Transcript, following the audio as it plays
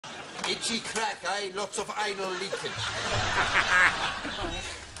Itchy crack, eh? Lots of anal leakage.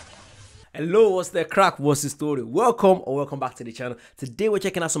 Hello, what's the crack? What's the story? Welcome back to the channel. Today we're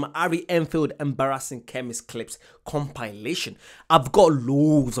checking out some ENFIELD Embarrasing Chemist clips compilation. I've got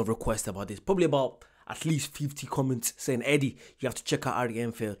loads of requests about this, probably about at least 50 comments saying, Eddie, you have to check out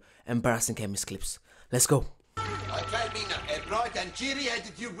ENFIELD Embarrasing Chemist clips. Let's go. Okay, Mina, a bright and cheery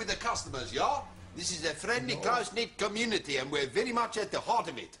attitude with the customers, yeah? This is a friendly, close-knit community and we're very much at the heart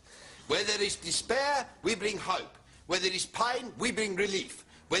of it. Where there is despair, we bring hope. Where there is pain, we bring relief.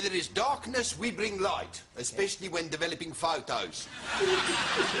 Where there is darkness, we bring light, especially when developing photos.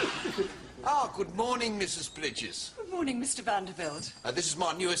 Good morning, Mrs. Bridges. Good morning, Mr. Vanderbilt. This is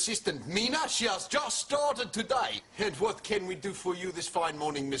my new assistant, Mina. She has just started today. And what can we do for you this fine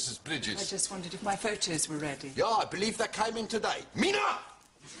morning, Mrs. Bridges? I just wondered if my photos were ready. Yeah, I believe that came in today. Mina!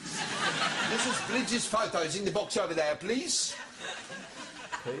 Mrs. Bridges' photos in the box over there, please.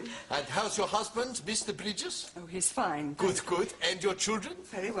 Okay. And how's your husband, Mr. Bridges? Oh, he's fine. Good, good. And your children?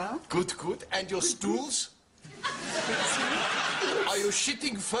 Very well. Good, good. And your stools? Are you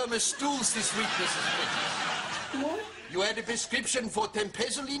shitting firmer stools this week, Mrs. Bridges? What? You had a prescription for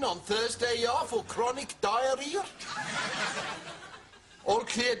tempezoline on Thursday, yeah, for chronic diarrhea? All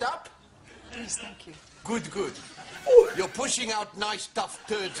cleared up? Yes, thank you. Good, good. You're pushing out nice, tough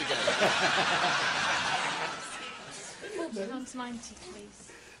turds again. £4.90, please.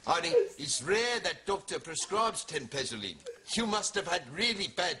 Honey, it's rare that doctor prescribes tempezoline. You must have had really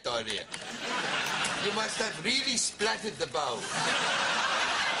bad diarrhea. You must have really splattered the bowl.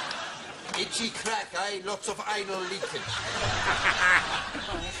 Itchy crack, eh? Lots of anal leakage.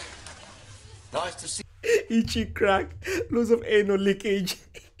 Nice to see. Itchy crack, loads of anal leakage.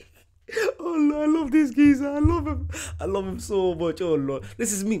 Oh Lord, I love this geezer. I love him. I love him so much. Oh Lord,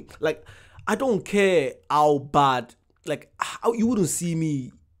 this is me. Like, I don't care how bad. Like, you wouldn't see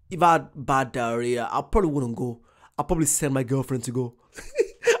me if I had bad diarrhea. I probably wouldn't go. I'll probably send my girlfriend to go.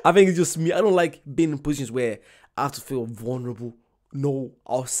 I think it's just me. I don't like being in positions where I have to feel vulnerable. No,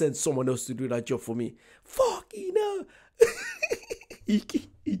 I'll send someone else to do that job for me. Fuck, you know.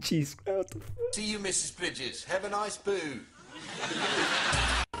 Itchy. See you, Mrs. Bridges. Have a nice boo.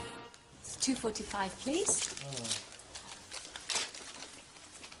 It's £2.45, please.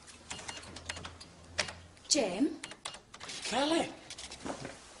 Jim? Kelly,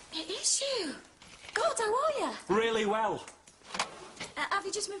 It is you. God, how are you? really well. Have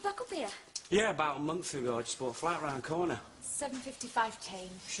you just moved back up here? Yeah, about a month ago, I just bought a flat round corner. £7.55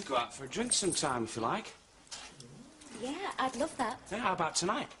 change. We should go out for a drink sometime if you like. Yeah, I'd love that. Yeah, how about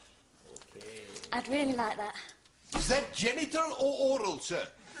tonight? I'd really like that. Is that genital or oral, sir?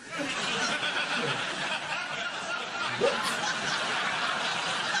 What?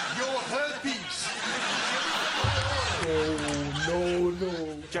 Your herpes. No.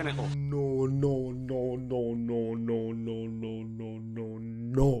 Genital.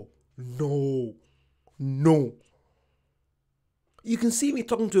 No. You can see me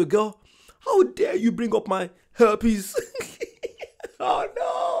talking to a girl. How dare you bring up my herpes? Oh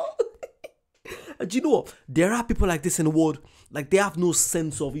no. And do you know what? There are people like this in the world. Like, they have no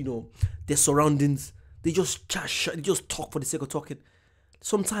sense of, their surroundings. They just chat, they just talk for the sake of talking.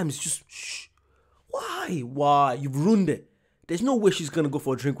 Sometimes just shh. Why? You've ruined it. There's no way she's gonna go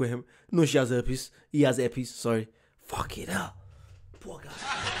for a drink with him. No, she has herpes. He has herpes. Sorry. Fuck it up. Poor guy.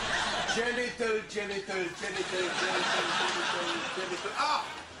 Genital. Ah!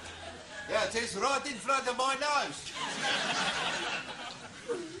 Yeah, it is right in front of my nose.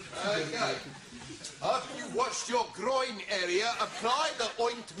 Okay. After you washed your groin area, apply the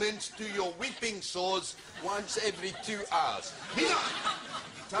ointment to your weeping sores once every 2 hours. Mina!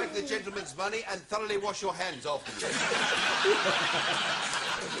 Take the gentleman's money and thoroughly wash your hands afterwards.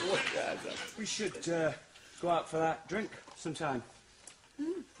 We should go out for that drink sometime.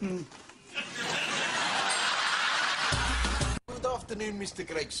 Good afternoon, Mr.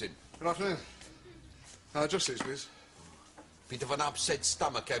 Gregson. Good afternoon. Justice, please. Bit of an upset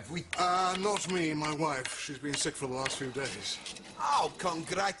stomach, have we? Not me, my wife. She's been sick for the last few days. Oh,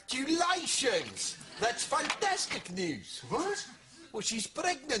 congratulations! That's fantastic news. What? Well, she's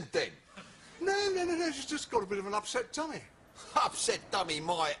pregnant then. No. She's just got a bit of an upset tummy. Upset dummy,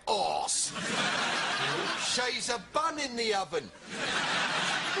 my arse. She's a bun in the oven.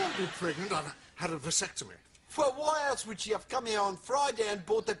 Don't be pregnant. I've had a vasectomy. Well, why else would she have come here on Friday and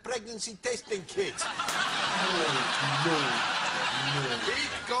bought a pregnancy testing kit? No. It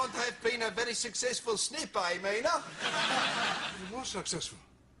can't have been a very successful snip, eh, Mina? It was successful.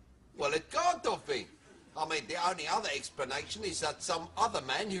 Well, it can't have been. I mean, the only other explanation is that some other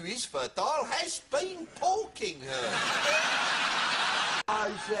man who is fertile has been porking her.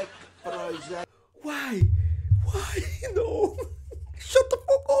 Prozac, Prozac. Why? Why? No. Shut the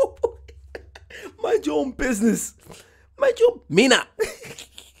fuck up. Mind your own business. Mind your... Mina.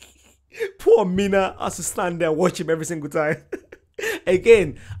 Poor Mina has to stand there and watch him every single time.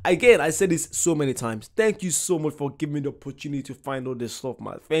 Again, I said this so many times. Thank you so much for giving me the opportunity to find all this stuff,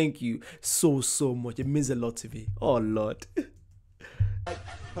 man. Thank you so much. It means a lot to me. Oh, Lord.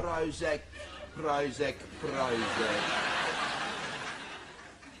 Prozac, Prozac, Prozac.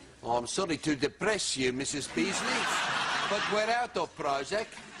 Oh, I'm sorry to depress you, Mrs. Beasley, but we're out of Prozac.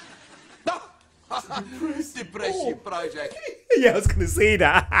 No! Depress you, Prozac. Yeah, I was going to say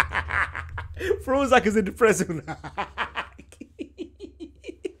that. Prozac is a depressing.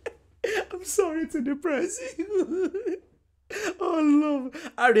 I'm sorry to depress you. Oh,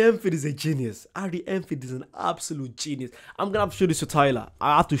 love. Harry Enfield is a genius. Harry Enfield is an absolute genius. I'm going to have to show this to Tyler.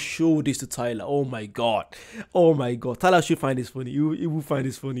 I have to show this to Tyler. Oh, my God. Oh, my God. Tyler should find this funny. He will find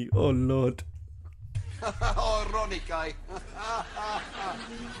this funny. Oh, Lord. Ironic, eh?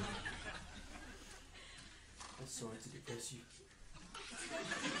 I'm sorry to depress you.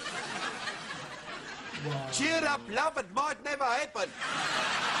 Cheer up, love. It might never happen.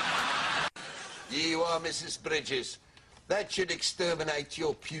 Here you are, Mrs. Bridges. That should exterminate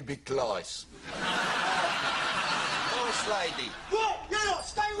your pubic lice. Nice lady. What? You lot,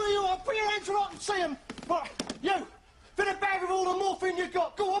 stay where you are. Put your hands where I can see them. Right, you. Fill a bag with all the morphine you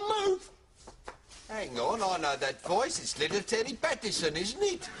got. Go on, move. Hang on, I know that voice. It's little Terry Pattison, isn't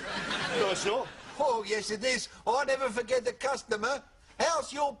it? No, sure. Oh, yes, it is. I'll never forget the customer.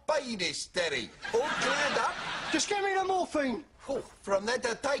 How's your penis, Terry? All cleared up? Just give me the morphine. Oh, from that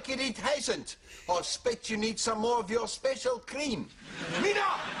I take it hasn't. I expect you need some more of your special cream. Mina!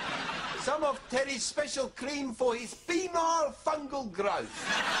 Some of Terry's special cream for his penile fungal growth.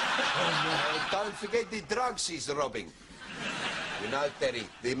 Don't forget the drugs he's robbing. You know, Terry,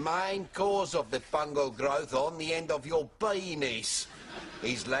 the main cause of the fungal growth on the end of your penis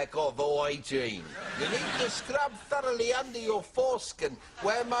is lack of hygiene. You need to scrub thoroughly under your foreskin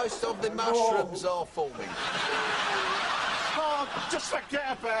where most of the mushrooms are forming. Oh, just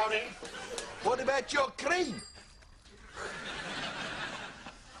forget about it. What about your cream?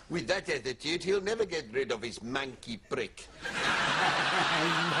 With that attitude, he'll never get rid of his manky prick.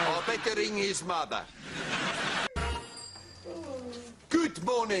 I'll better ring his mother. Good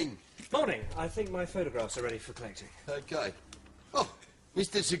morning. Morning. I think my photographs are ready for collecting. Okay. Oh,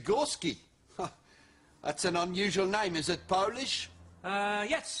 Mr. Zagorski. Huh. That's an unusual name. Is it Polish?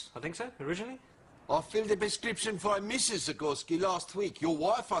 Yes, I think so, originally. I filled a prescription for a Mrs. Zagorski last week. Your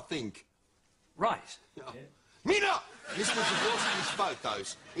wife, I think. Right. Yeah. Mina! Mr. Zagorski's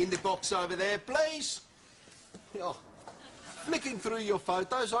photos. In the box over there, please. Yeah. Flicking through your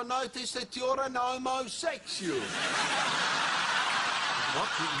photos, I noticed that you're an homosexual.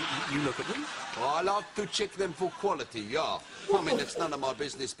 What? You look at them? I like to check them for quality, yeah. I mean, it's none of my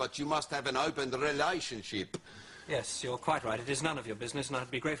business, but you must have an open relationship. Yes, you're quite right. It is none of your business, and I'd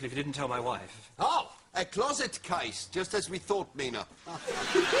be grateful if you didn't tell my wife. Oh, a closet case, just as we thought, Mina.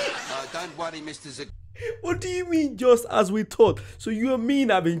 Don't worry, Mr. Zag... What do you mean, just as we thought? So you and me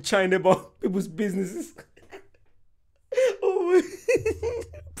have been chatting about people's businesses. Oh,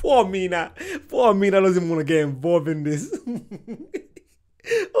 poor Mina. Poor Mina doesn't want to get involved in this.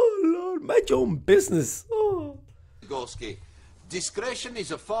 Oh, Lord. Mind your own business. Oh. Zagorski, discretion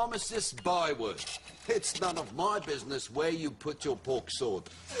is a pharmacist's byword. It's none of my business where you put your pork sword.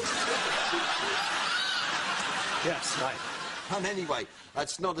 Yes, right. And anyway,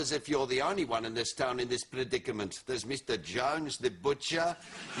 it's not as if you're the only one in this town in this predicament. There's Mr. Jones, the butcher,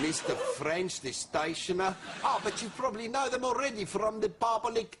 Mr. French, the stationer. Oh, but you probably know them already from the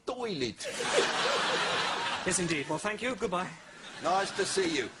public toilet. Yes, indeed. Well, thank you. Goodbye. Nice to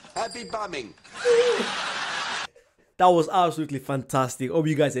see you. Happy bumming. That was absolutely fantastic. Hope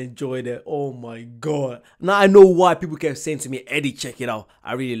you guys enjoyed it. Oh my God. Now I know why people kept saying to me, Eddie, check it out.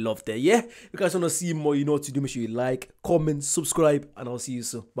 I really loved it. Yeah? If you guys want to see more, you know what to do. Make sure you like, comment, subscribe, and I'll see you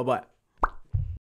soon. Bye-bye.